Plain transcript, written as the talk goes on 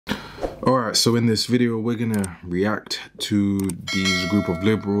Alright, so in this video we're gonna react to these group of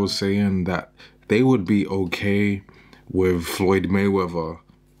liberals saying that they would be okay with Floyd Mayweather,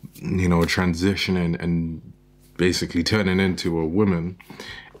 you know, transitioning and basically turning into a woman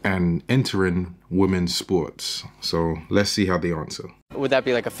and entering women's sports. So let's see how they answer. Would that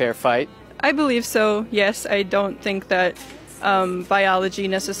be like a fair fight? I believe so, yes. I don't think that biology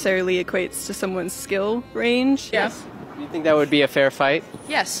necessarily equates to someone's skill range. Yes. Do you think that would be a fair fight?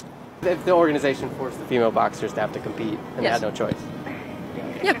 Yes. If the organization forced the female boxers to have to compete and they had no choice?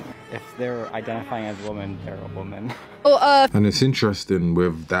 Yep. If they're identifying as women, they're a woman. And it's interesting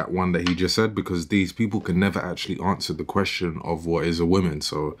with that one that he just said, because these people can never actually answer the question of what is a woman.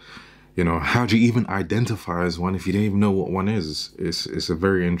 So, you know, how do you even identify as one if you don't even know what one is? It's a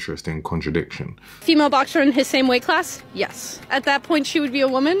very interesting contradiction. Female boxer in his same weight class? Yes. At that point, she would be a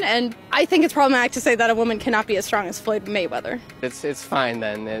woman, and I think it's problematic to say that a woman cannot be as strong as Floyd Mayweather. It's fine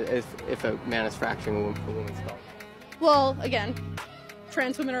then if a man is fracturing a woman's skull. Well, again,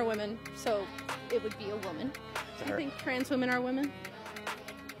 trans women are women, so it would be a woman. Do you think trans women are women?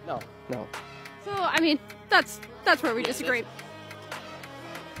 No. So, I mean, that's where we disagree.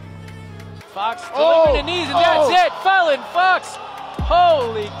 Fox delivering the knees, and that's it. Fallon Fox.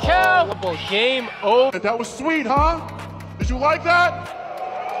 Holy cow. Game over. That was sweet, huh? Did you like that?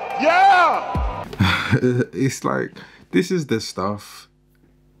 Yeah! It's like, this is the stuff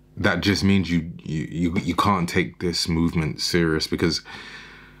that just means you can't take this movement serious, because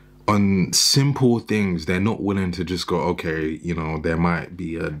on simple things they're not willing to just go, okay, you know, there might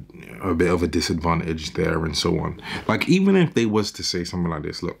be a bit of a disadvantage there and so on. Like, even if they was to say something like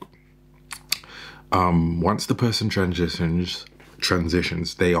this, look, once the person transitions,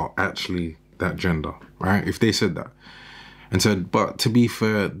 they are actually that gender, right? If they said that and said, but to be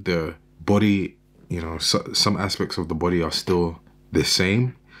fair, the body, you know, some aspects of the body are still the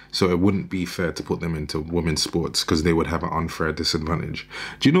same, so it wouldn't be fair to put them into women's sports because they would have an unfair disadvantage.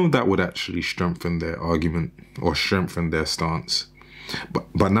 Do you know that would actually strengthen their argument or strengthen their stance?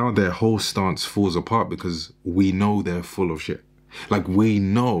 But now their whole stance falls apart because we know they're full of shit. Like, we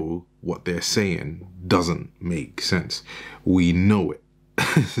know what they're saying doesn't make sense. We know it.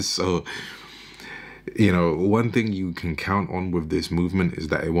 So, you know, one thing you can count on with this movement is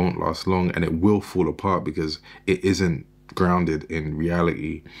that it won't last long and it will fall apart because it isn't grounded in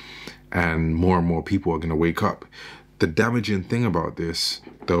reality, and more people are going to wake up. The damaging thing about this,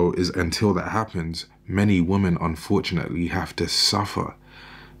 though, is until that happens, many women unfortunately have to suffer.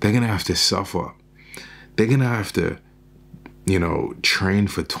 They're going to have to suffer. They're going to have to, you know, train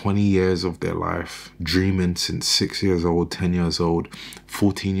for 20 years of their life, dreaming since 6 years old, 10 years old,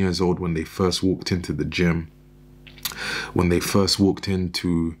 14 years old when they first walked into the gym, when they first walked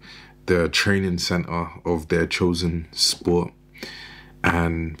into the training center of their chosen sport.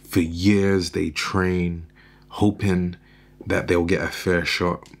 And for years they train hoping that they'll get a fair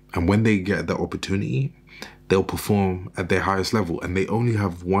shot. And when they get the opportunity, they'll perform at their highest level, and they only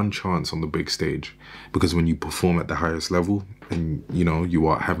have one chance on the big stage, because when you perform at the highest level and, you know, you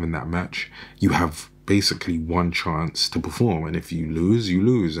are having that match, you have basically one chance to perform, and if you lose, you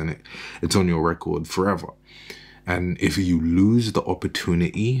lose, and it's on your record forever. And if you lose the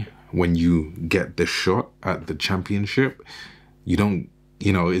opportunity when you get the shot at the championship, you don't,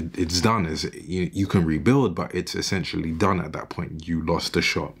 you know, it's done. You can rebuild, but it's essentially done at that point. You lost the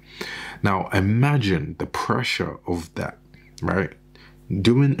shot. Now imagine the pressure of that, right?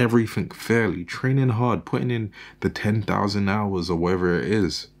 Doing everything fairly, training hard, putting in the 10,000 hours or whatever it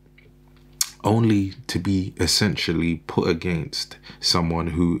is, only to be essentially put against someone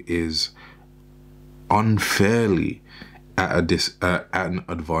who is unfairly at an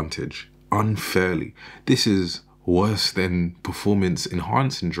advantage. Unfairly. This is worse than performance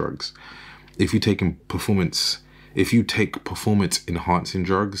enhancing drugs. If you take performance enhancing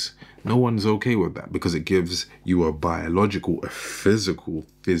drugs, no one's okay with that, because it gives you a biological, a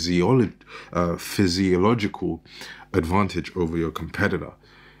physiological advantage over your competitor.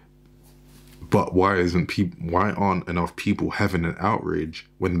 But why aren't enough people having an outrage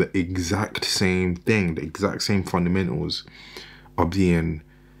when the exact same thing, the exact same fundamentals are being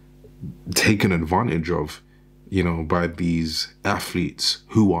taken advantage of, you know, by these athletes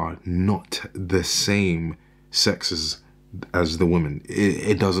who are not the same sexes as the women?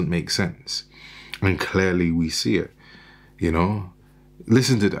 It doesn't make sense. And clearly we see it, you know.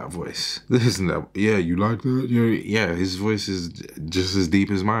 Listen to that voice. Listen to that. Yeah, you like that? Yeah, his voice is just as deep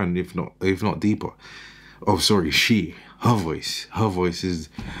as mine, if not deeper. Oh, sorry, her voice is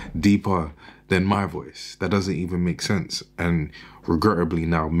deeper than my voice. That doesn't even make sense. And regrettably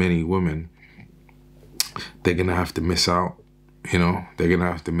now, many women, they're gonna have to miss out you know, they're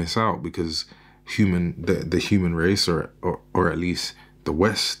gonna have to miss out because the human race, or at least the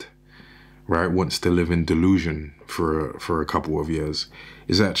West, right, wants to live in delusion for a couple of years.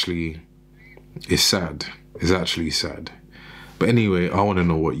 It's sad. It's actually sad. But anyway, I want to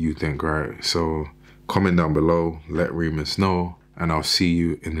know what you think, right? So comment down below, let Reemus know, and I'll see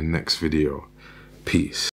you in the next video. Peace.